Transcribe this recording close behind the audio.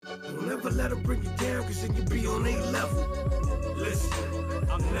Never let them bring you down, cause then you be on a level. Listen,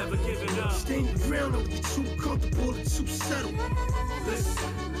 I'm never giving up. Stay in the ground, don't be too comfortable or too settled.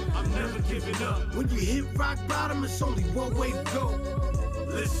 Listen, I'm never giving up. When you hit rock bottom, it's only one way to go.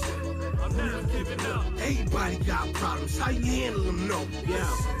 Listen, I'm never giving up. Everybody got problems, how you handle them, no. Yeah,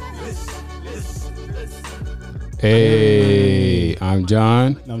 listen. Hey, I'm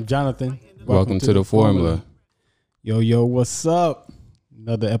John. I'm Jonathan. Welcome to the Formula. Yo, what's up?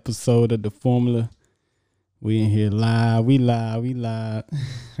 Another episode of the Formula. We in here live. We live.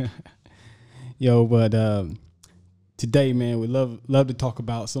 Yo, but today, man, we love to talk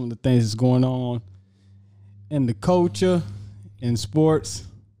about some of the things that's going on in the culture, in sports.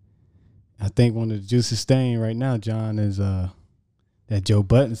 I think one of the juiciest thing right now, John, is that Joe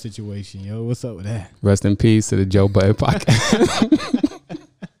Budden situation. Yo, what's up with that? Rest in peace to the Joe Budden Podcast.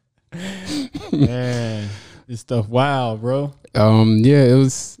 Man, this stuff wild, bro. Yeah,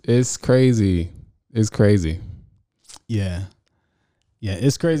 it's crazy. It's crazy. Yeah,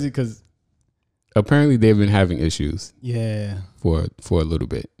 it's crazy because apparently they've been having issues. Yeah, for a little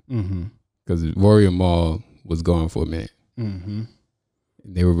bit. Because Rory and Maul was gone for a minute.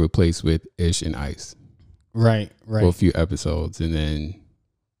 They were replaced with Ish and Ice. Right. For a few episodes, and then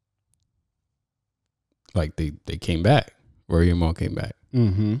like they came back. Rory and Maul came back.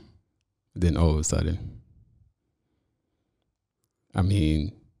 Then all of a sudden, I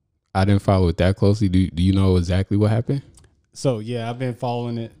mean, I didn't follow it that closely. Do you know exactly what happened? So yeah, I've been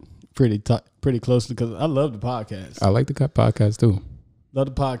following it pretty closely because I love the podcast. I like the podcast too. Love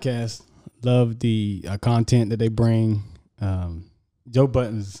the podcast. Love the content that they bring. Joe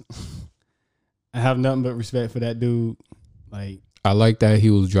Budden's. I have nothing but respect for that dude. Like, I like that he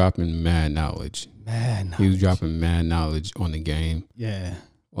was dropping mad knowledge. He was dropping mad knowledge on the game. Yeah.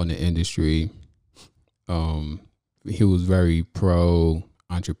 On the industry. He was very pro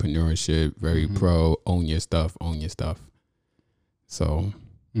entrepreneurship, very pro own your stuff. So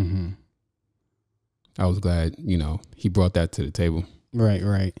I was glad, he brought that to the table.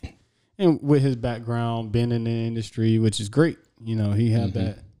 Right. And with his background, being in the industry, which is great. He have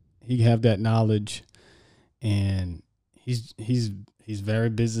that. He have that knowledge, and he's very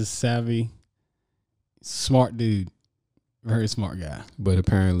business savvy, smart dude, very smart guy. But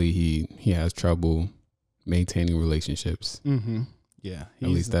apparently he has trouble maintaining relationships. Yeah, at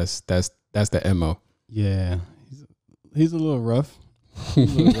least that's the MO. Yeah, he's a little rough.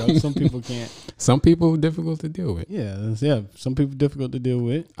 Some people can't. Some people are difficult to deal with. Yeah. Some people difficult to deal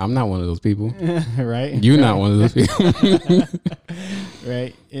with. I'm not one of those people. Right. You're not one of those people.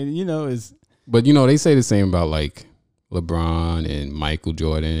 Right. And it's. But they say the same about like LeBron and Michael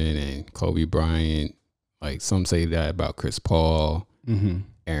Jordan and Kobe Bryant. Like some say that about Chris Paul,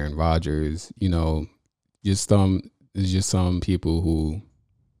 Aaron Rodgers. Just some people who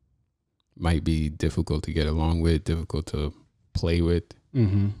might be difficult to get along with, difficult to play with.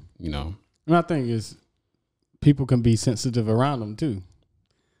 And I think people can be sensitive around them too.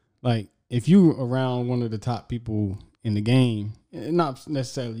 Like if you around one of the top people in the game, not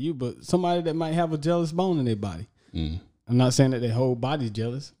necessarily you, but somebody that might have a jealous bone in their body. I'm not saying that their whole body's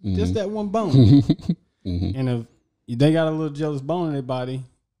jealous, just that one bone. And if they got a little jealous bone in their body,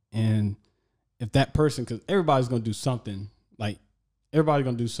 and if that person, because everybody's gonna do something, like everybody's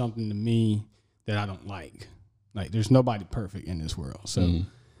gonna do something to me that I don't like. Like there's nobody perfect in this world, so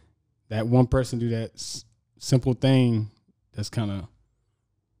that one person do that simple thing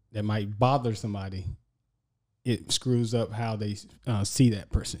that might bother somebody. It screws up how they see that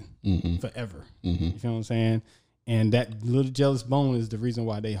person forever. You feel what I'm saying? And that little jealous bone is the reason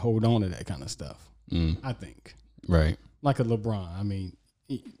why they hold on to that kind of stuff. I think. Right. Like a LeBron. I mean,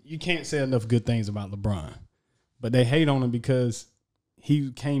 you can't say enough good things about LeBron, but they hate on him because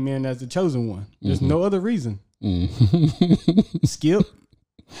he came in as the chosen one. There's no other reason. Skip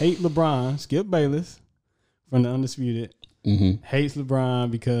hate LeBron. Skip Bayless from the Undisputed hates LeBron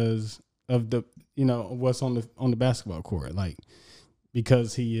because of the what's on the basketball court, like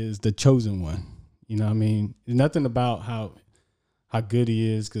because he is the chosen one. What I mean, there's nothing about how good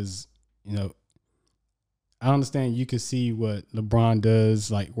he is, because I understand you can see what LeBron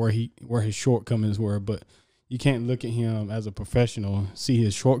does, like where his shortcomings were, but you can't look at him as a professional, see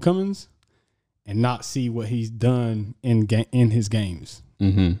his shortcomings, and not see what he's done in his games.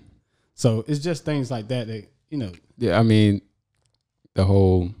 So it's just things like that. Yeah, I mean, the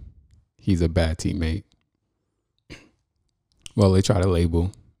whole he's a bad teammate. Well, they try to label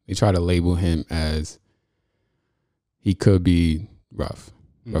him as he could be rough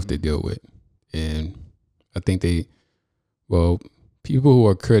to deal with, and I think people who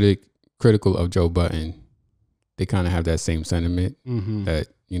are critical of Joe Budden, they kind of have that same sentiment that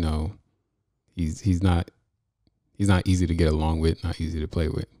he's not easy to get along with, not easy to play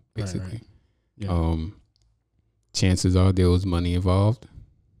with, basically. Right. Yeah. Chances are there was money involved.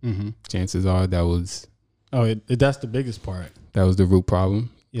 Mm-hmm. Chances are that was that's the biggest part. That was the root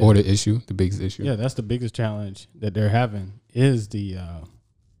problem or the issue, the biggest issue. Yeah, that's the biggest challenge that they're having is the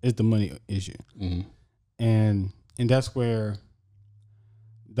money issue, mm-hmm. and that's where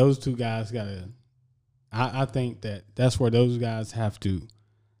those two guys gotta. I think that's where those guys have to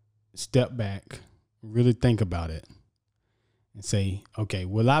step back, really think about it, and say, okay,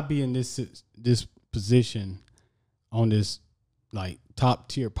 will I be in this position on this like top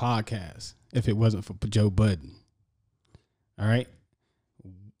tier podcast if it wasn't for Joe Budden? All right.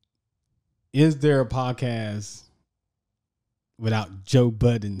 Is there a podcast without Joe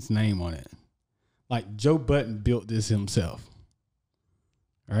Budden's name on it? Like Joe Budden built this himself.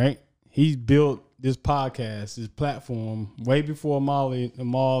 All right. He built this podcast, this platform way before Maul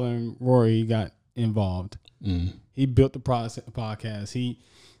and Rory got involved. Mm. He built the podcast. He,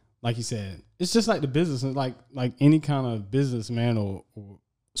 like you said, it's just like the business, like any kind of businessman or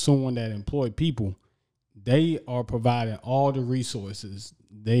someone that employ people. They are providing all the resources.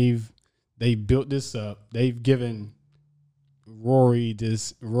 They built this up. They've given Rory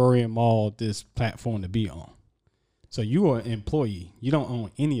and Maul this platform to be on. So you are an employee. You don't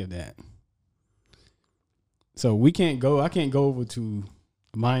own any of that. So I can't go over to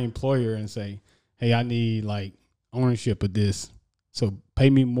my employer and say, hey, I need like ownership of this. So pay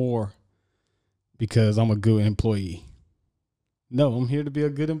me more because I'm a good employee. No, I'm here to be a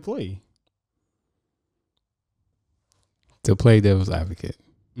good employee. To play devil's advocate.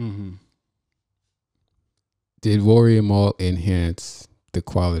 Mm-hmm. Did Rory and Maul enhance the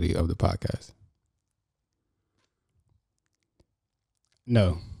quality of the podcast?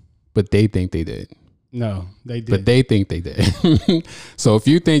 No. But they think they did. No, they did. But they think they did. So if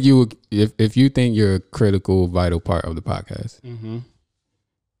you think if you think you're a critical, vital part of the podcast, mm-hmm.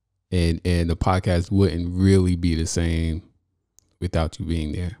 and the podcast wouldn't really be the same without you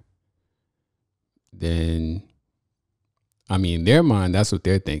being there, then I mean, in their mind, that's what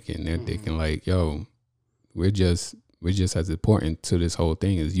they're thinking. They're thinking like, yo, we're just as important to this whole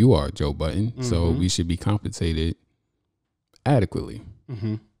thing as you are, Joe Budden. Mm-hmm. So we should be compensated adequately.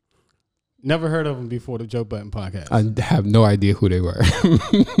 Mm-hmm. Never heard of them before the Joe Budden podcast. I have no idea who they were.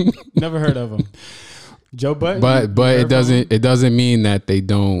 Never heard of them. Joe Budden, but it doesn't mean that they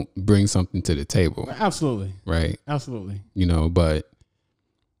don't bring something to the table. Absolutely, right? Absolutely. You know, but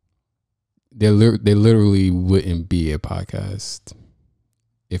they literally wouldn't be a podcast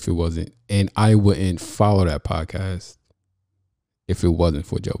if it wasn't, and I wouldn't follow that podcast if it wasn't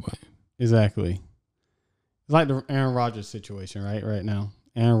for Joe Budden. Exactly. It's like the Aaron Rodgers situation, right now.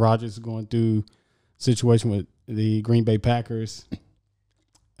 Aaron Rodgers is going through a situation with the Green Bay Packers.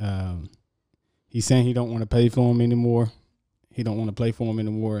 He's saying he don't want to pay for him anymore. He don't want to play for him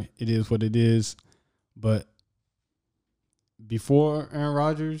anymore. It is what it is. But before Aaron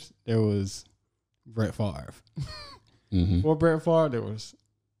Rodgers, there was Brett Favre. Mm-hmm. Before Brett Favre, there was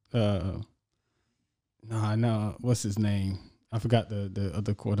what's his name? I forgot the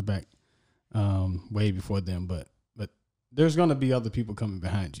other quarterback way before them, but there's going to be other people coming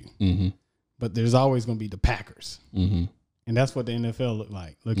behind you. Mm-hmm. But there's always going to be the Packers. Mm-hmm. And that's what the NFL look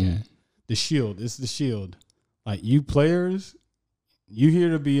like. Look mm-hmm. at the shield. It's the shield. Like, you players, you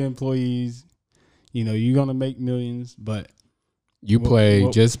here to be employees. You know, you're going to make millions, but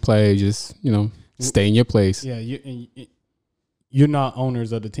just stay in your place. Yeah, you're not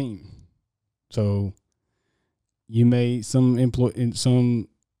owners of the team. So you may some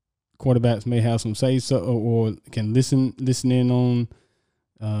quarterbacks may have some say so or can listen in on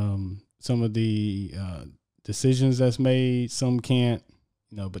some of the decisions that's made. Some can't,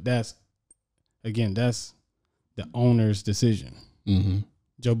 but that's the owner's decision. Mm-hmm.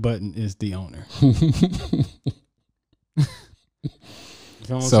 Joe Budden is the owner.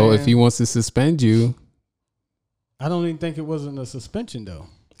 So if he wants to suspend you, I don't even think it wasn't a suspension though.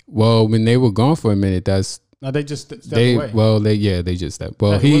 Well, when they were gone for a minute, they just stepped away. Well, they just stepped.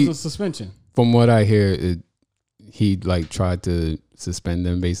 Well, it was a suspension. From what I hear, he like tried to suspend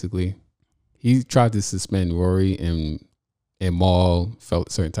them. Basically, he tried to suspend Rory, and Maul felt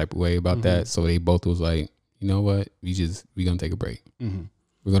a certain type of way about that. So they both was like, you know what, we gonna take a break. Mm-hmm.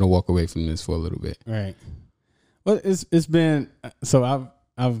 We're gonna walk away from this for a little bit. Right. Well, it's been so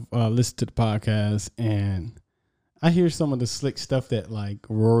I've listened to the podcast and I hear some of the slick stuff that like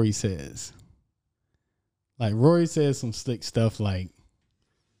Rory says. Like Rory says some slick stuff like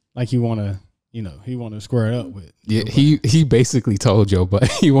he wanna square it up with. Yeah, he basically told Joe, but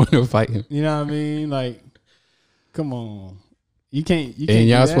he wanted to fight him. You know what I mean? Like, come on. You can't. And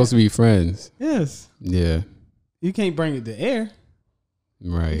y'all supposed to be friends. Yes. Yeah. You can't bring it to air.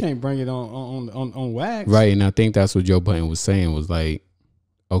 Right. You can't bring it on wax. Right. And I think that's what Joe Budden was saying was like,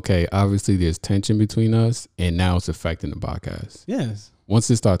 okay, obviously there's tension between us, and now it's affecting the podcast. Yes. Once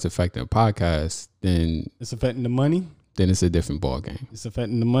it starts affecting the podcast, then it's affecting the money. Then it's a different ball game. It's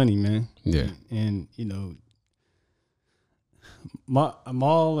affecting the money, man. Yeah. And you know,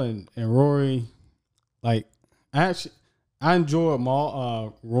 Maul and Rory, like I enjoy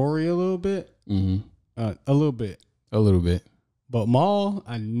Rory a little bit. Mm-hmm. A little bit. A little bit. But Maul,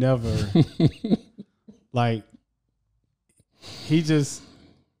 I never like. He just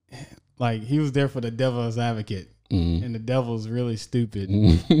like he was there for the devil's advocate, and the devil's really stupid.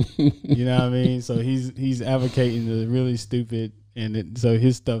 You know what I mean? So he's advocating the really stupid, and so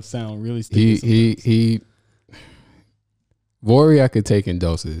his stuff sound really stupid. He Rory, I could take in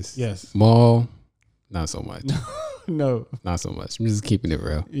doses. Yes. Maul, not so much. No, not so much. I'm just keeping it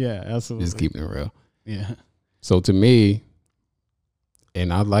real. Yeah, absolutely. Just keeping it real. Yeah. So to me,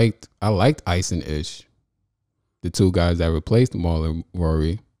 and I liked Ice and Ish, the two guys that replaced Maul and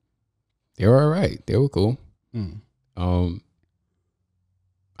Rory. They were all right. They were cool.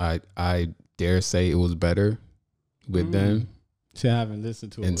 I dare say it was better with them. See, I haven't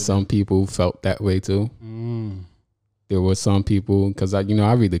listened to it. And some people felt that way too. There were some people, because I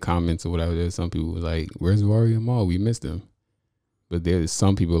read the comments or whatever. There's some people like, "Where's Rory and Maul? We missed them." But there's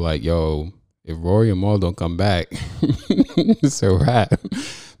some people like, "Yo, if Rory and Maul don't come back, it's a wrap.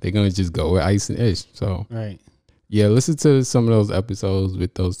 They're gonna just go with Ice and Ish." So right. Yeah, listen to some of those episodes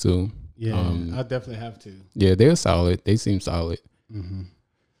with those two. Yeah, I definitely have to. Yeah, they're solid. They seem solid.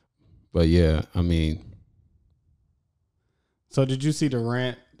 But yeah, I mean. So did you see the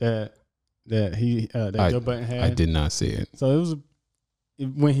rant that Joe Budden had? I did not see it. So it was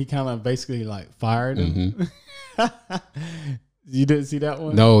when he kind of basically like fired him. You didn't see that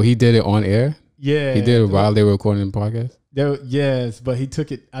one? No, he did it on air. Yeah, he did it while they were recording the podcast. Yes, but he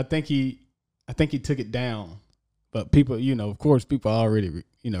took it. I think he took it down. But people, of course, people already,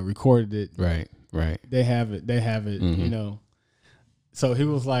 recorded it. Right. They have it, So he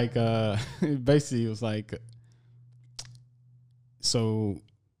was like, basically, he was like, so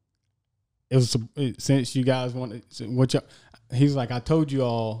it was since you guys wanted he's like, I told you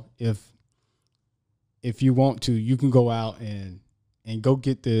all if you want to, you can go out and go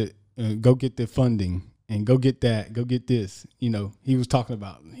get the funding and go get that, go get this. He was talking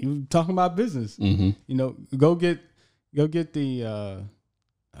about business. Go get the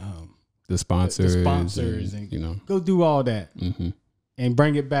sponsors, and go do all that and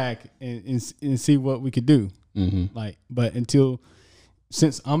bring it back and see what we could do. But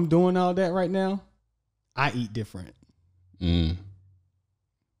since I'm doing all that right now, I eat different.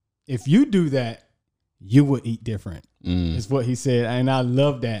 If you do that, you would eat different. Is what he said, and I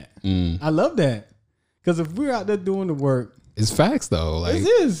love that. I love that because if we're out there doing the work, it's facts though. Like it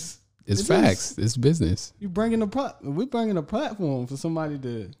is. It's facts. It's business. We're bringing a platform for somebody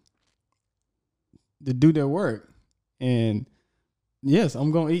to do their work, and yes,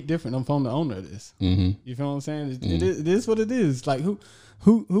 I'm gonna eat different. I'm the owner of this. You feel what I'm saying? It is what it is. Like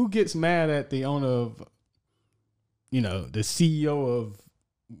who gets mad at the owner of, the CEO of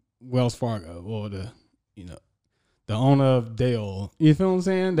Wells Fargo or the owner of Dell? You feel what I'm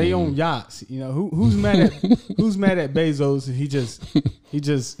saying? They own yachts. Who's mad at Bezos?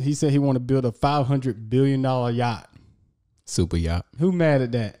 He said he want to build a $500 billion yacht, super yacht. Who mad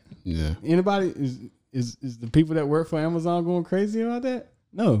at that? Yeah. Anybody is the people that work for Amazon going crazy about that?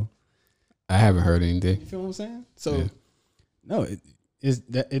 No, I haven't heard anything. You feel what I'm saying? So no, it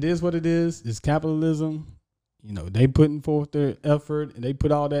is what it is. It's capitalism. They putting forth their effort, and they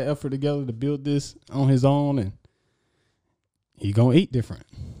put all that effort together to build this on his own, and he gonna eat different.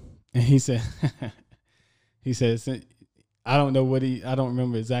 And he said, I don't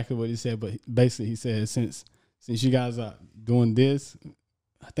remember exactly what he said, but basically he said, since you guys are doing this,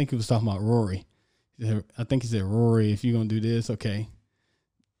 I think he was talking about Rory. I think he said, Rory, if you're gonna do this, okay,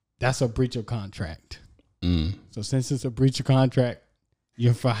 that's a breach of contract. So since it's a breach of contract,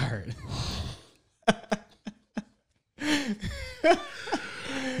 you're fired.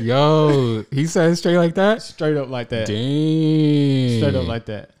 Yo, he said it straight like that? Straight up like that. Dang. Straight up like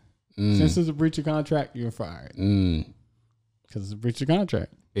that. Since it's a breach of contract, you're fired. Because it's a breach of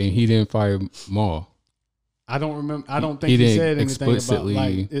contract. And he didn't fire Maul. I don't remember. I don't think he said anything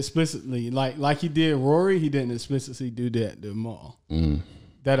explicitly. Like he did Rory, he didn't explicitly do that to Maul.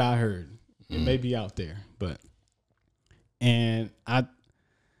 That I heard. It may be out there.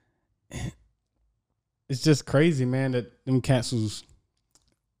 It's just crazy, man, that them cats was,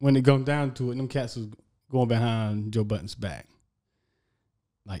 when it goes down to it, them cats was going behind Joe Budden's back.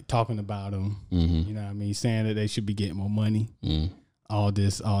 like talking about him. Mm-hmm. You know what I mean? Saying that they should be getting more money. All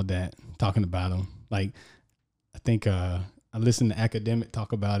this, all that, talking about him. Like, I think I listened to Academic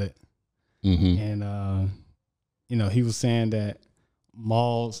talk about it. And, you know, he was saying that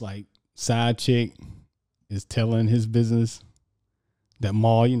Maul's like side chick is telling his business. That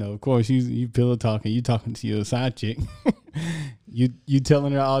Maul, you know, of course, you pillow talking, you talking to your side chick. you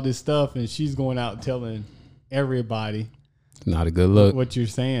telling her all this stuff, and she's going out telling everybody. It's not a good look. What you're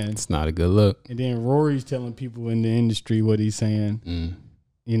saying. It's not a good look. And then Rory's telling people in the industry what he's saying,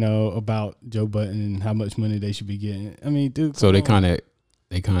 you know, about Joe Budden and how much money they should be getting. I mean, dude. So they kind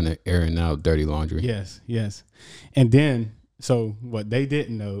of airing out dirty laundry. Yes. And then, so what they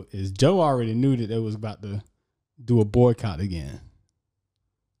didn't know is Joe already knew that they was about to do a boycott again.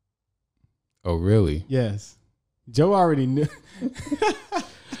 Oh, really? Yes. Joe already knew.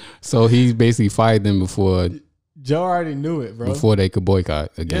 So he basically fired them before. Joe already knew it, bro. Before they could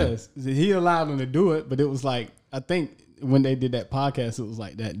boycott again. Yes. He allowed them to do it, but it was like, I think when they did that podcast, it was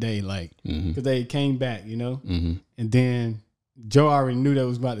like that day, like, because they came back, you know? And then Joe already knew they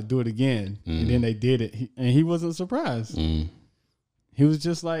was about to do it again. And then they did it. And he wasn't surprised. He was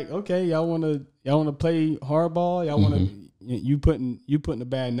just like, okay, y'all want to play hardball? Y'all want to, you putting a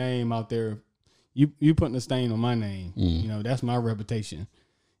bad name out there. You putting a stain on my name. You know, that's my reputation.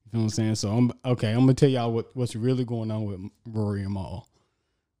 You know what I'm saying? So I'm gonna tell y'all what's really going on with Rory and Maul.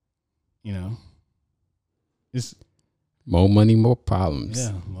 You know, it's more money, more problems.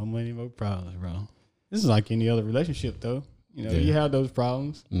 Yeah, more money, more problems, bro. This is like any other relationship, though. You know, you have those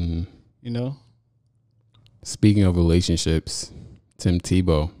problems. You know. Speaking of relationships, Tim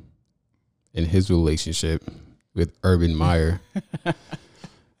Tebow and his relationship with Urban Meyer.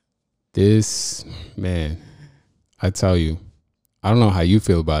 This, man, I tell you, I don't know how you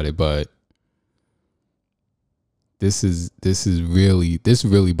feel about it, but this really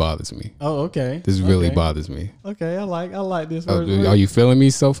bothers me. Oh, okay. This really bothers me. Okay, I like this. Are you feeling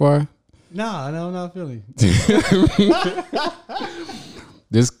me so far? No, I'm not feeling.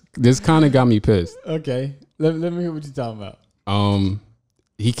 This kind of got me pissed. Okay, let me hear what you're talking about.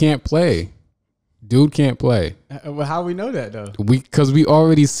 He can't play. Dude can't play. Well, how we know that though? Because we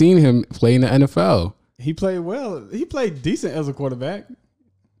already seen him play in the NFL. He played well. He played decent as a quarterback.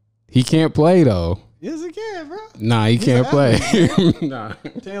 He can't play though. Yes, he can, bro. Nah, he can't play. Nah.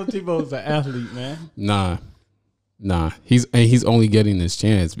 Tim Tebow's an athlete, man. Nah. He's only getting this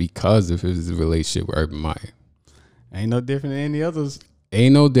chance because of his relationship with Urban Meyer. Ain't no different than any others.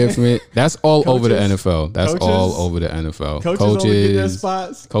 Ain't no different. That's all Coaches, over the NFL. That's coaches, all over the NFL. Coaches only get their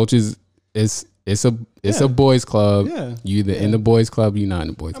spots. Coaches, it's a boys club. Yeah. You either in the boys club, you're not in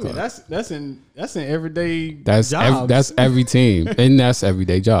the boys club. That's in everyday jobs. That's every team, and that's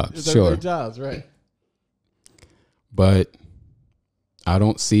everyday jobs. It's sure, everyday jobs, right? But I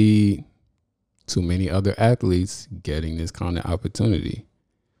don't see too many other athletes getting this kind of opportunity,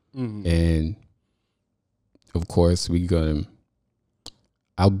 and of course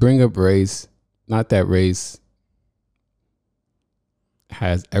I'll bring up race. Not that race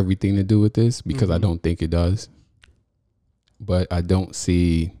has everything to do with this, because I don't think it does. But I don't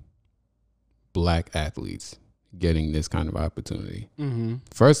see black athletes getting this kind of opportunity.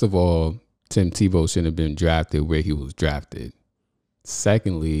 First of all, Tim Tebow shouldn't have been drafted where he was drafted.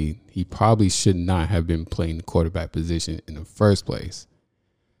 Secondly, he probably should not have been playing the quarterback position in the first place.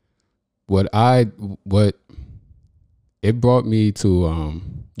 What it brought me to,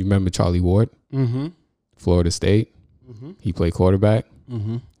 you remember Charlie Ward? Florida State. He played quarterback.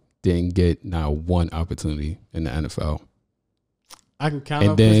 Didn't get now one opportunity in the NFL. I can kind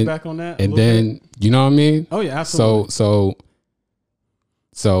of push back on that. And then bit. You know what I mean? Oh yeah, absolutely.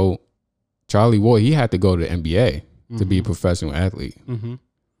 So Charlie Ward, he had to go to the NBA to be a professional athlete.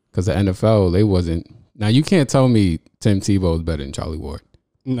 Because the NFL, they wasn't. Now you can't tell me Tim Tebow is better than Charlie Ward.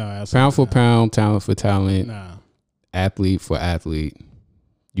 No, absolutely pound for pound, talent for talent, athlete for athlete.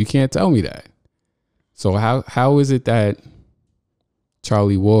 You can't tell me that. So how is it that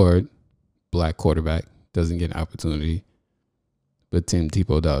Charlie Ward, black quarterback, doesn't get an opportunity, but Tim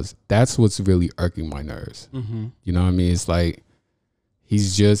Tebow does? That's what's really irking my nerves. You know what I mean? It's like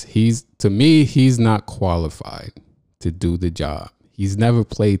to me, he's not qualified to do the job. He's never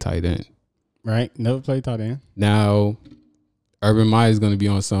played tight end. Right? Never played tight end. Now, Urban Meyer is going to be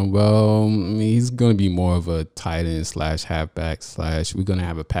on some, well, I mean, he's going to be more of a tight end / halfback / we're going to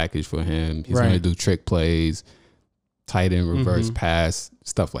have a package for him. He's going to do trick plays, tight end reverse pass,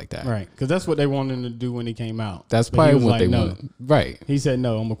 stuff like that. Right. Because that's what they wanted him to do when he came out. That's probably what they wanted. Right. He said,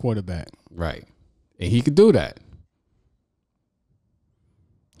 no, I'm a quarterback. Right. And he could do that.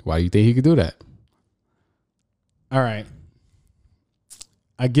 Why do you think he could do that? All right.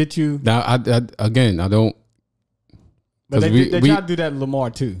 I get you. Now, I don't. But they try to do that to Lamar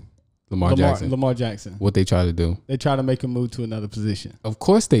too. Lamar Jackson. What they try to do? They try to make him move to another position. Of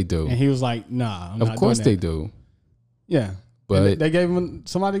course they do. And he was like, "Nah, I'm not of course doing they that." do. Yeah, but they gave him.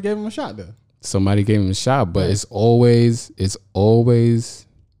 Somebody gave him a shot though. Somebody gave him a shot, but it's always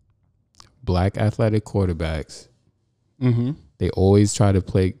black athletic quarterbacks. Mm-hmm. They always try to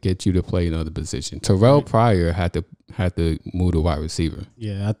get you to play another position. Terrell Pryor had to move to wide receiver.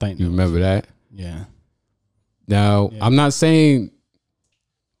 Yeah, I think you remember that. Yeah. Now I'm not saying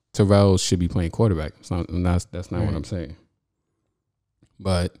Terrell should be playing quarterback. That's not what I'm saying.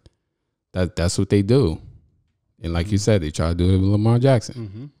 But that's what they do, and like you said, they try to do it with Lamar Jackson.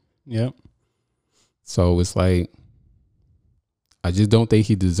 Mm-hmm. Yep. So it's like, I just don't think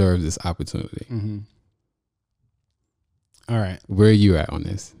he deserves this opportunity. Mm-hmm. All right. Where are you at on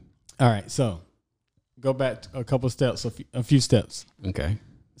this? All right. So go back a couple steps, a few steps. Okay.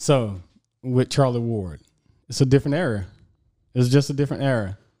 So with Charlie Ward, it's a different era. It's just a different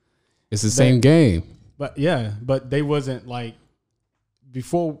era. It's the same game. But they wasn't like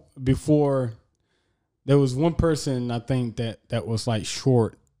before there was one person I think that was like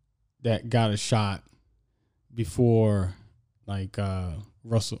short that got a shot before like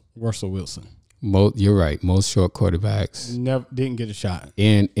Russell Wilson. You're right. Most short quarterbacks never didn't get a shot.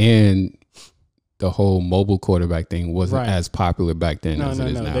 And the whole mobile quarterback thing wasn't as popular back then as it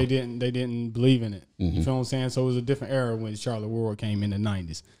is now. They didn't believe in it. Mm-hmm. You feel what I'm saying? So it was a different era when Charlie Ward came in the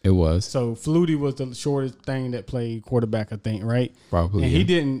 90s. It was. So Flutie was the shortest thing that played quarterback, I think, right? Probably. And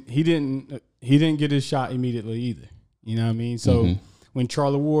he didn't get his shot immediately either. You know what I mean? So when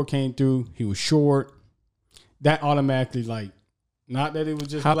Charlie Ward came through, he was short. That automatically, like, not that it was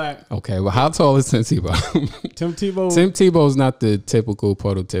just black. Okay, well, how tall is Tim Tebow? Tim Tebow's not the typical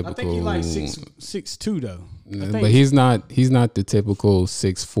prototypical. I think he's like 6'2" though. But he's not the typical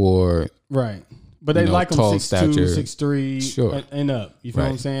 6'4". Right. But they like him 6'2", 6'3", sure, and up. You feel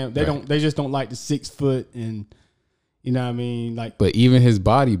what I'm saying? They just don't like the 6 foot and you know what I mean? Like, but even his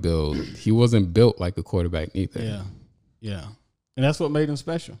body build, he wasn't built like a quarterback either. Yeah. Yeah. And that's what made him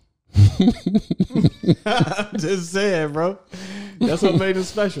special. Just saying, bro. That's what made him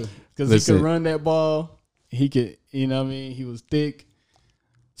special. Because he could run that ball. He could, you know what I mean? He was thick.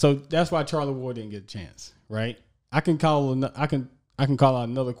 So that's why Charlie Ward didn't get a chance, right? I can call out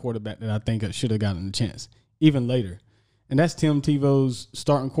another quarterback that I think should have gotten a chance, even later. And that's Tim Tebow's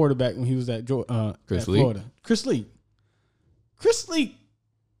starting quarterback when he was at Florida. Chris Lee. Chris Lee,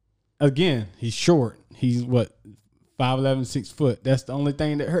 again, he's short. He's what, 5'11", 6 foot. That's the only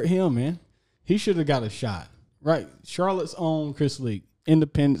thing that hurt him, man. He should have got a shot. Right. Charlotte's own Chris Lee,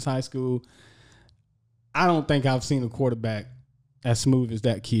 Independence High School. I don't think I've seen a quarterback as smooth as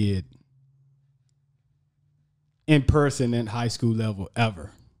that kid in person at high school level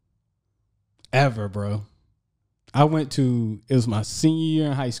ever. Ever, bro. It was my senior year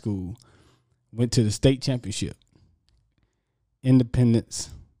in high school. Went to the state championship. Independence.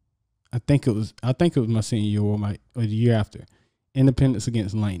 I think it was my senior year or the year after. Independence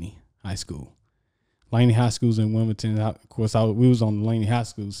against Laney High School. Laney High School's in Wilmington. Of course, we was on the Laney High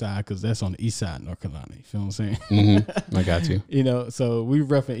School side because that's on the east side of North Carolina. You feel what I'm saying? Mm-hmm. I got you. You know, so we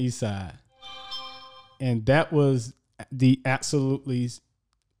repping east side. And that was the absolutely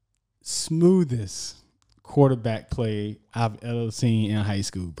smoothest quarterback play I've ever seen in high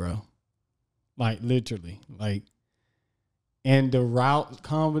school, bro. Like, literally. Like, and the route,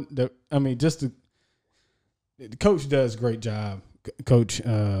 the coach does a great job. Coach,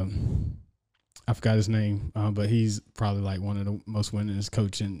 I forgot his name, but he's probably like one of the most winningest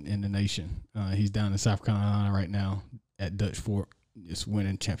coach in the nation. He's down in South Carolina right now at Dutch Fork, just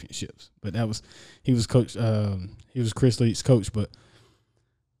winning championships. But he was coach. He was Chris Leak's coach, but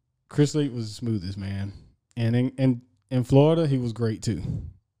Chris Leak was the smoothest, man. And in Florida, he was great too.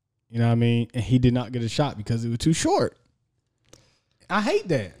 You know what I mean? And he did not get a shot because it was too short. I hate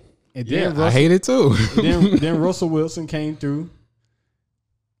that. And then I hate it too. then Russell Wilson came through.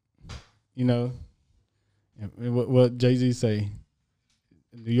 You know, what Jay-Z say?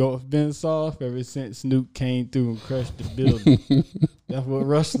 New York's been soft ever since Snoop came through and crushed the building. That's what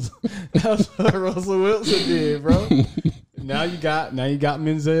Russell Wilson did, bro. Now you got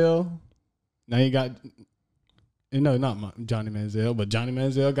Manziel. Now you got not Johnny Manziel, but Johnny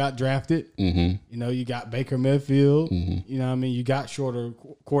Manziel got drafted. Mm-hmm. You know, you got Baker Mayfield. Mm-hmm. You know what I mean? You got shorter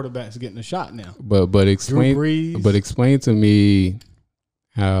quarterbacks getting a shot now. But explain to me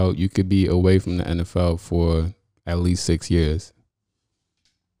how you could be away from the NFL for at least 6 years.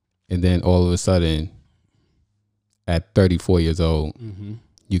 And then all of a sudden, at 34 years old,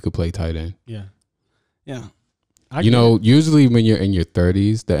 you could play tight end. Yeah. Yeah. Usually when you're in your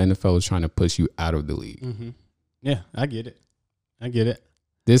 30s, the NFL is trying to push you out of the league. Mm-hmm. Yeah, I get it.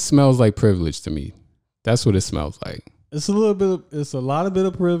 This smells like privilege to me. That's what it smells like. It's a lot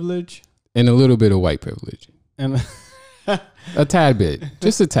of privilege. And a little bit of white privilege. And a tad bit.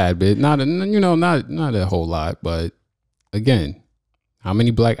 Just a tad bit. Not a whole lot, but again, how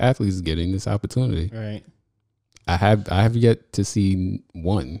many black athletes are getting this opportunity? Right. I have yet to see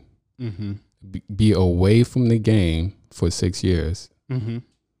one be away from the game for 6 years,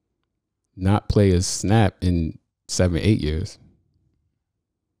 not play a snap in 7-8 years,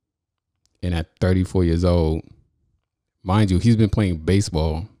 and at 34 years old, mind you, he's been playing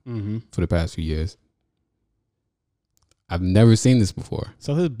baseball for the past few years. I've never seen this before.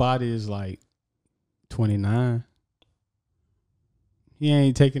 So his body is like 29. He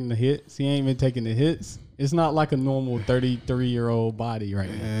ain't taking the hits. He ain't been taking the hits. It's not like a normal 33-year-old body right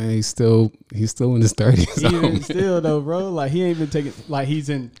now. He's still in his 30s. Even still though, bro, like he ain't been taking, like he's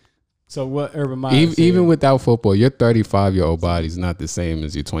in. So what Urban Meyer even without football, your 35-year-old body is not the same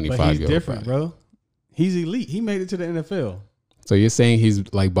as your 25-year-old. But he's different, bro. He's elite. He made it to the NFL. So you're saying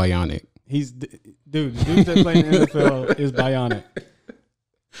he's like bionic? The dude that play in the NFL is bionic.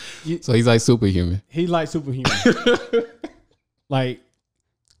 So he's like superhuman. He's like superhuman. Like,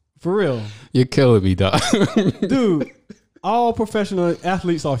 for real. You're killing me, dog. Dude, all professional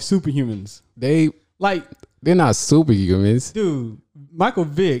athletes are superhumans. They're not superhumans. Dude, Michael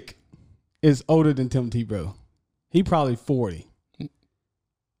Vick is older than Tim Tebow. He probably 40.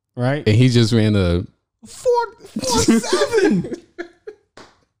 Right? And he just ran a 4.7.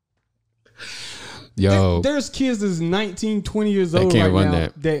 Yo, there's kids that's 19, 20 years old can't right run now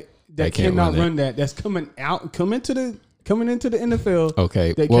that cannot run that. That's coming into the NFL.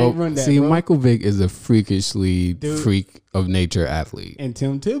 Okay, they can't run that. See, bro. Michael Vick is a freakishly freak of nature athlete, and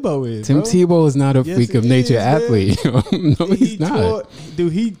Tim Tebow is. Tim Tebow is not a freak of nature athlete. No, he's not.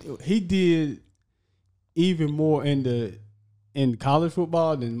 Dude, he did even more in college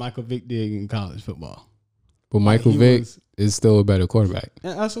football than Michael Vick did in college football. But Michael Vick is still a better quarterback.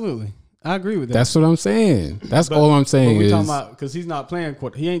 Yeah, absolutely. I agree with that. That's what I'm saying. That's all I'm saying. We're talking about because he's not playing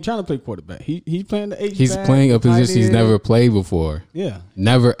he ain't trying to play quarterback. He's playing the H. He's playing a position he's never played before. Yeah,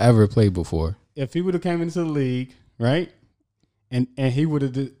 never ever played before. If he would have came into the league, right, and he would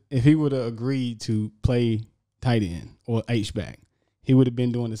have agreed to play tight end or H back, he would have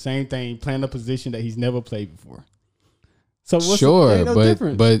been doing the same thing, playing a position that he's never played before. So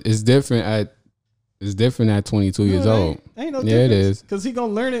but it's different at. It's different at 22 years old. Ain't no yeah, difference. It is. Because he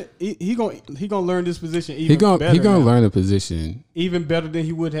gonna learn it. He gonna learn this position even better. He gonna learn a position even better than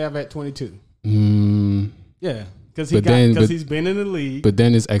he would have at 22. Yeah, because he's been in the league. But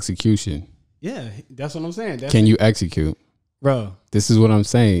then it's execution. Yeah, that's what I'm saying. Can you execute, bro? This is what I'm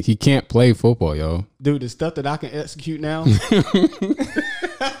saying. He can't play football, yo. Dude, the stuff that I can execute now,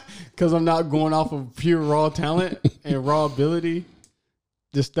 because I'm not going off of pure raw talent and raw ability.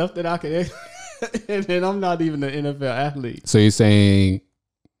 The stuff that I can. And then I'm not even an NFL athlete. So you're saying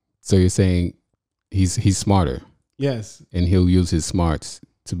he's smarter. Yes. And he'll use his smarts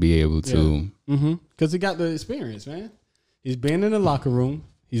to be able to. Because he got the experience, man. He's been in the locker room.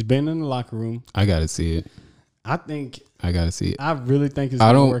 I gotta see it. I gotta see it. I really think it's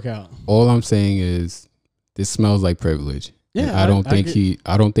gonna work out. All I'm saying is this smells like privilege. Yeah. I don't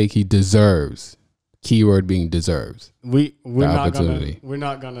think he deserves. Keyword being deserves. We're not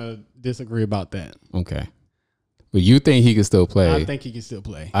gonna disagree about that. Okay. But you think he can still play? I think he can still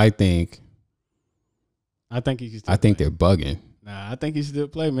play. I think he can still I think they're bugging. Nah, I think he should still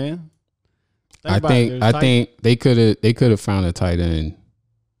play, man. I think they could have found a tight end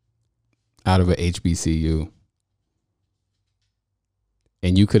out of a HBCU.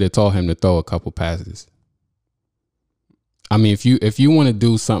 And you could have told him to throw a couple passes. I mean, if you want to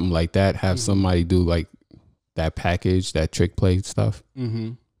do something like that, have somebody do like that package, that trick play stuff.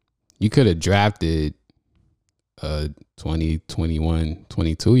 You could have drafted a 20, 21,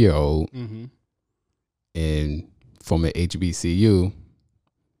 22-year-old and from an HBCU.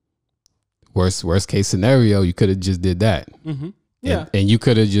 Worst case scenario, you could have just did that. Yeah. And you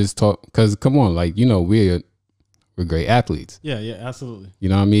could have just talked, because come on, like, you know, we're great athletes. Yeah, absolutely. You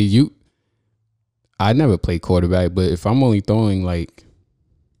know what I mean? I never played quarterback, but if I'm only throwing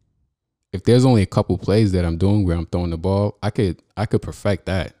if there's only a couple plays that I'm doing where I'm throwing the ball, I could perfect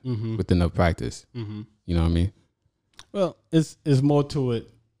that with enough practice. You know what I mean? Well, it's more to it.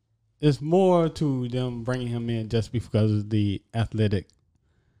 It's more to them bringing him in just because of the athletic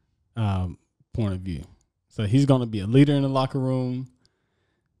point of view. So he's going to be a leader in the locker room.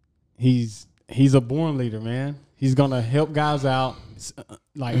 He's a born leader, man. He's going to help guys out.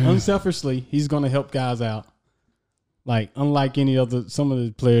 Like unselfishly, he's going to help guys out. Like unlike some of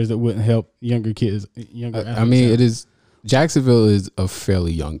the players that wouldn't help younger kids, I mean, it is Jacksonville is a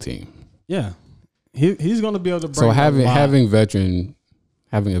fairly young team. Yeah, he's going to be able to bring. So having a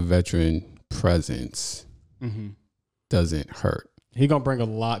veteran presence doesn't hurt. He's going to bring a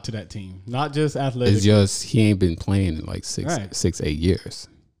lot to that team, not just athletic. It's just he ain't been playing in like 8 years.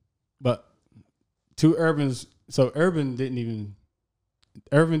 But to Urban's, so Urban didn't even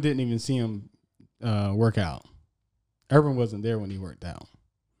see him work out. Urban wasn't there when he worked out.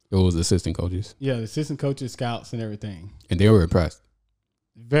 It was assistant coaches. Yeah, the assistant coaches, scouts, and everything. And they were impressed.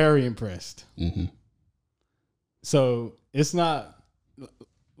 Very impressed. Mm-hmm. So it's not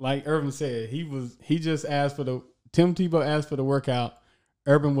like Urban said. He just asked for Tim Tebow asked for the workout.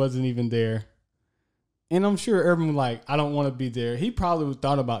 Urban wasn't even there. And I'm sure Urban was like, I don't want to be there. He probably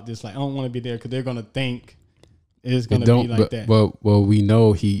thought about this, like, I don't want to be there because they're going to think it's going to be like that. Well, we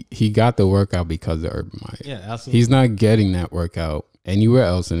know he got the workout because of Urban Meyer. Yeah, absolutely. He's not getting that workout anywhere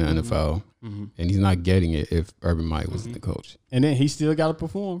else in the NFL, and he's not getting it if Urban Meyer wasn't the coach. And then he still got to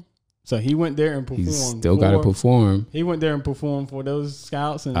perform. So he went there and performed. He's still got to perform. He went there and performed for those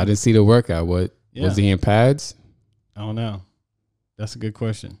scouts. And I didn't see the workout. What was he in pads? I don't know. That's a good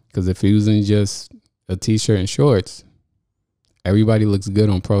question. Because if he was in just a t-shirt and shorts, everybody looks good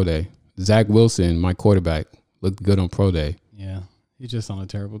on pro day. Zach Wilson, my quarterback, looked good on pro day. Yeah, he's just on a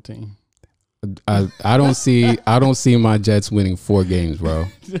terrible team. I don't see my Jets winning 4 games, bro.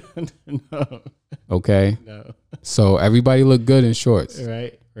 No. Okay. No. So everybody looked good in shorts.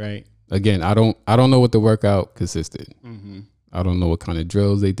 Right. Again, I don't know what the workout consisted. Mm-hmm. I don't know what kind of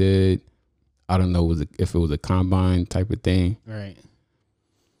drills they did. I don't know if it was a combine type of thing. Right.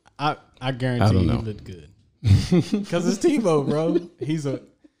 I guarantee he looked good. Because it's Tebow, bro. He's a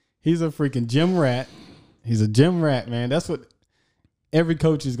freaking gym rat. He's a gym rat, man. That's what every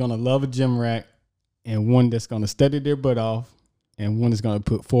coach is going to love, a gym rat, and one that's going to study their butt off, and one that's going to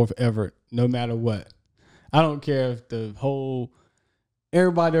put forth effort no matter what. I don't care if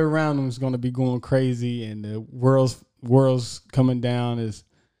everybody around them is going to be going crazy and the world's coming down, is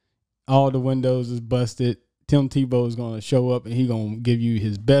all the windows is busted. Tim Tebow is going to show up and he's going to give you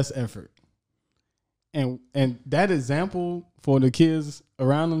his best effort. And that example for the kids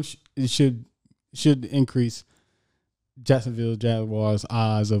around him should increase Jacksonville Jaguars'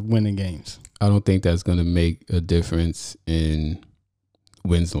 odds of winning games. I don't think that's going to make a difference in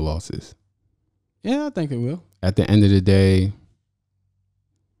wins and losses. Yeah, I think it will. At the end of the day,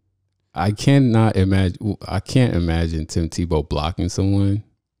 I can't imagine Tim Tebow blocking someone.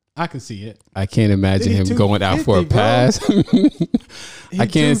 I can see it. I can't imagine him going out for a pass. I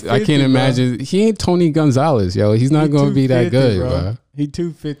can't imagine. Bro. He ain't Tony Gonzalez, yo. He's not going to be that good, bro. He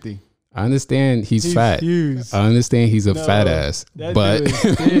 250. I understand he's fat. Huge. I understand he's a fat ass, but dude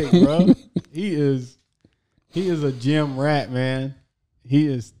is big, bro. He is a gym rat, man. He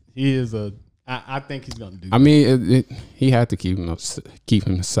is a. I think he's gonna do. I mean, he had to keep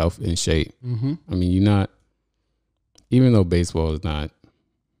himself in shape. Mm-hmm. I mean, you're not. Even though baseball is not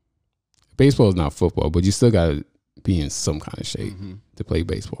football, but you still got to be in some kind of shape to play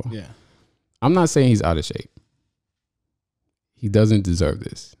baseball. Yeah, I'm not saying he's out of shape. He doesn't deserve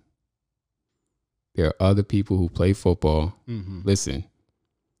this. There are other people who play football. Mm-hmm. Listen,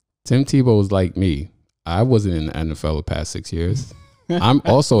 Tim Tebow was like me. I wasn't in the NFL the past 6 years. I'm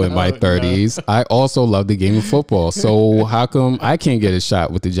also in my 30s. No. I also love the game of football. So how come I can't get a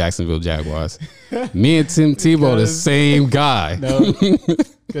shot with the Jacksonville Jaguars? Me and Tim Tebow, the same guy. No,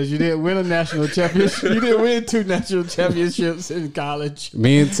 because you didn't win a national championship. You didn't win 2 national championships in college.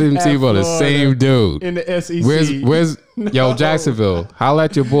 Me and Tim Tebow, the same dude. In the SEC. Where's yo, Jacksonville, holla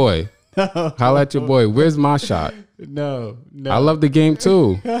at your boy. No. Holla at your boy. Where's my shot? No. I love the game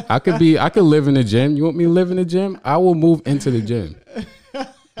too. I could live in the gym. You want me to live in the gym? I will move into the gym.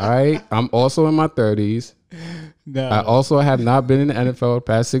 All right. I'm also in my 30s. No. I also have not been in the NFL the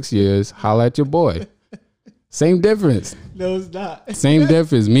past 6 years. Holla at your boy. Same difference. No, it's not. Same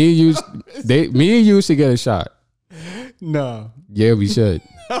difference. Me and you should get a shot. No. Yeah, we should.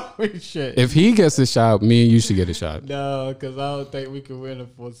 We should. If he gets a shot, me and you should get a shot. No, because I don't think we can win a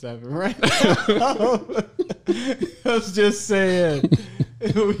 4-7 right now. I was just saying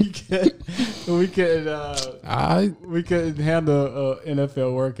we couldn't handle an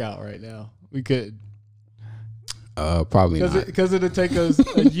NFL workout right now. We couldn't. Probably not. Because it'll take us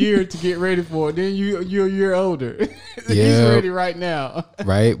a year to get ready for it. Then you're a year older. Yeah. He's ready right now.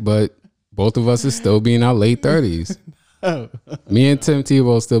 Right, but both of us is still being our late 30s. Oh. Me and Tim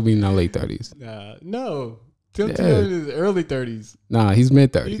Tebow still be in our late 30s. No. Tim Tebow is early 30s. Nah, he's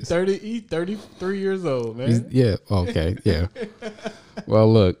mid 30s. He's 33 years old, man. Okay. Yeah.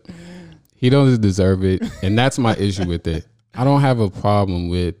 Well, look, He doesn't deserve it, and that's my issue with it. I don't have a problem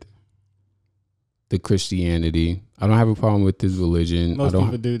with the Christianity. I don't have a problem with his religion. Most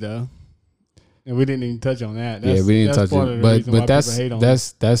people do though, and we didn't even touch on that. We didn't touch it, but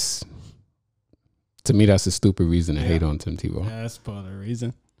that's to me that's a stupid reason to hate on Tim Tebow. Yeah, that's part of the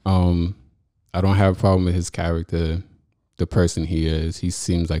reason. I don't have a problem with his character, the person he is. He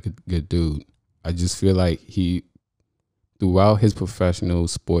seems like a good dude. I just feel like throughout his professional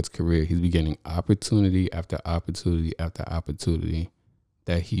sports career, he's been getting opportunity after opportunity after opportunity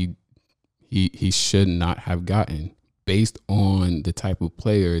that he should not have gotten based on the type of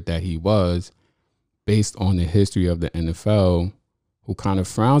player that he was, based on the history of the NFL, who kind of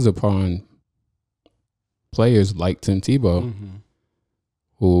frowns upon players like Tim Tebow,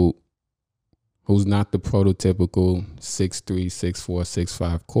 who's not the prototypical 6'3", 6'4",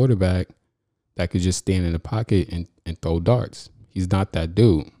 6'5" quarterback that could just stand in the pocket and throw darts. He's not that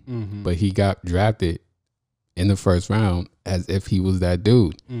dude. But he got drafted in the first round as if he was that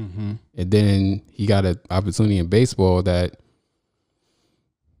dude. And then he got an opportunity in baseball that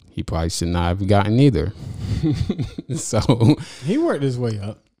he probably should not have gotten either. So he worked his way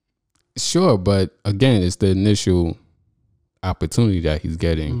up. Sure, but again, it's the initial opportunity that he's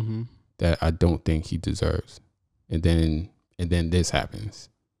getting that I don't think he deserves. And then this happens.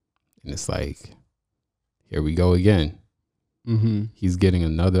 And it's like, here we go again. He's getting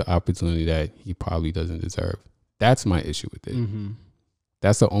another opportunity that he probably doesn't deserve. That's my issue with it.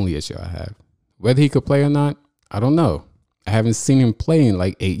 That's the only issue I have. Whether he could play or not, I don't know. I haven't seen him play in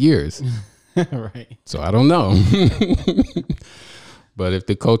like 8 years. Right. So I don't know. But if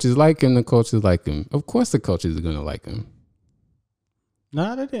the coaches like him, the coaches like him. Of course the coaches are going to like him.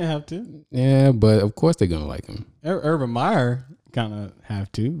 No, they didn't have to. Yeah, but of course they're going to like him. Urban Meyer kind of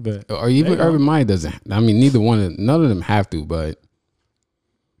have to, but or even Urban Meyer doesn't. I mean, none of them have to, but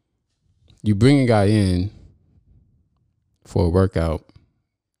you bring a guy in for a workout,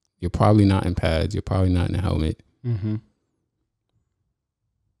 you're probably not in pads, you're probably not in a helmet.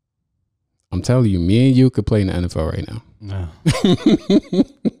 I'm telling you, me and you could play in the NFL right now. No.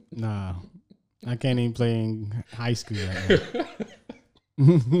 No. I can't even play in high school right now.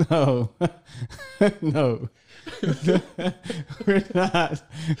 No. No. We're not.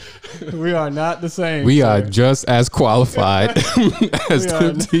 We are not the same. We are just as qualified as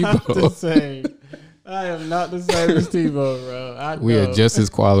Tim Tebow. The same. I am not the same as Tebow, bro. We are just as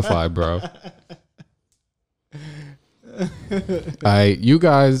qualified, bro. All right, you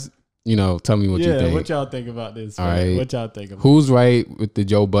guys, tell me what you think. What y'all think about this? All right. What y'all think about Who's right with the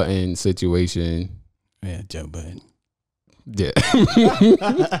Joe Budden situation? Yeah, Joe Budden. Yeah.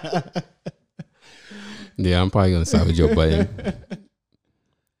 Yeah, I'm probably gonna side with Joe Budden.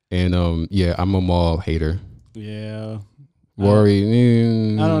 And I'm a Maul hater. Yeah. Rory.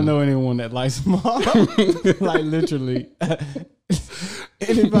 I don't know anyone that likes Maul. Like literally.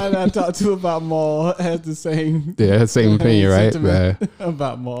 Anybody I talk to about Maul has the same opinion, right?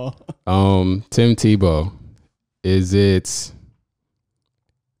 About Maul. Tim Tebow.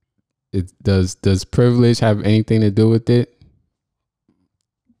 Does privilege have anything to do with it?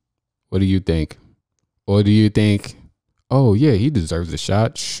 What do you think? Or do you think, oh yeah, he deserves a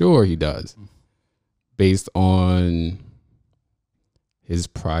shot? Sure he does. Based on his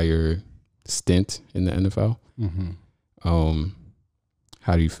prior stint in the NFL.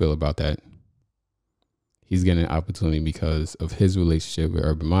 How do you feel about that? He's getting an opportunity because of his relationship with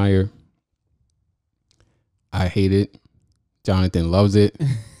Urban Meyer. I hate it. Jonathan loves it.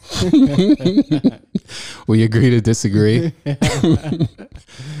 We agree to disagree.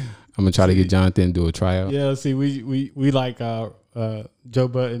 I'm gonna try to get Jonathan to do a tryout. Yeah, see, we like Joe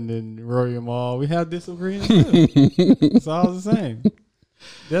Budden and Rory and Maul. We have disagreements too. It's all the same.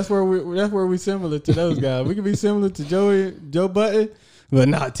 That's where we similar to those guys. We can be similar to Joe Budden, but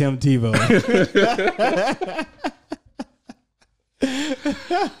not Tim Tebow.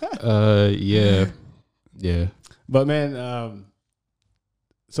 Yeah. But man,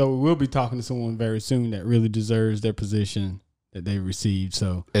 so we'll be talking to someone very soon that really deserves their position that they received.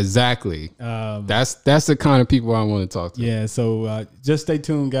 So exactly, that's the kind of people I want to talk to. Yeah. So just stay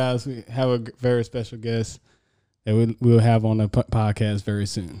tuned, guys. We have a very special guest that we'll have on the podcast very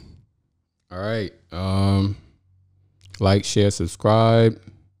soon. All right. Like, share, subscribe.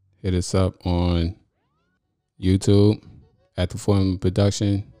 Hit us up on YouTube at The Formula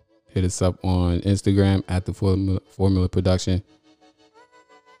Production. Hit us up on Instagram at The Formula Production.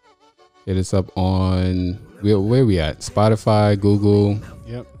 Hit us up on where we at? Spotify, Google.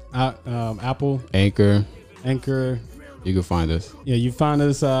 Yep. Apple. Anchor. You can find us. Yeah, you find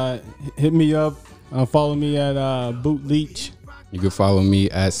us. Hit me up. Follow me at Boot Leech You can follow me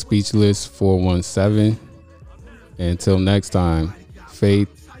at Speechless417. Until next time,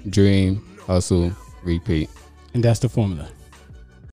 faith, dream, hustle, repeat. And that's the formula.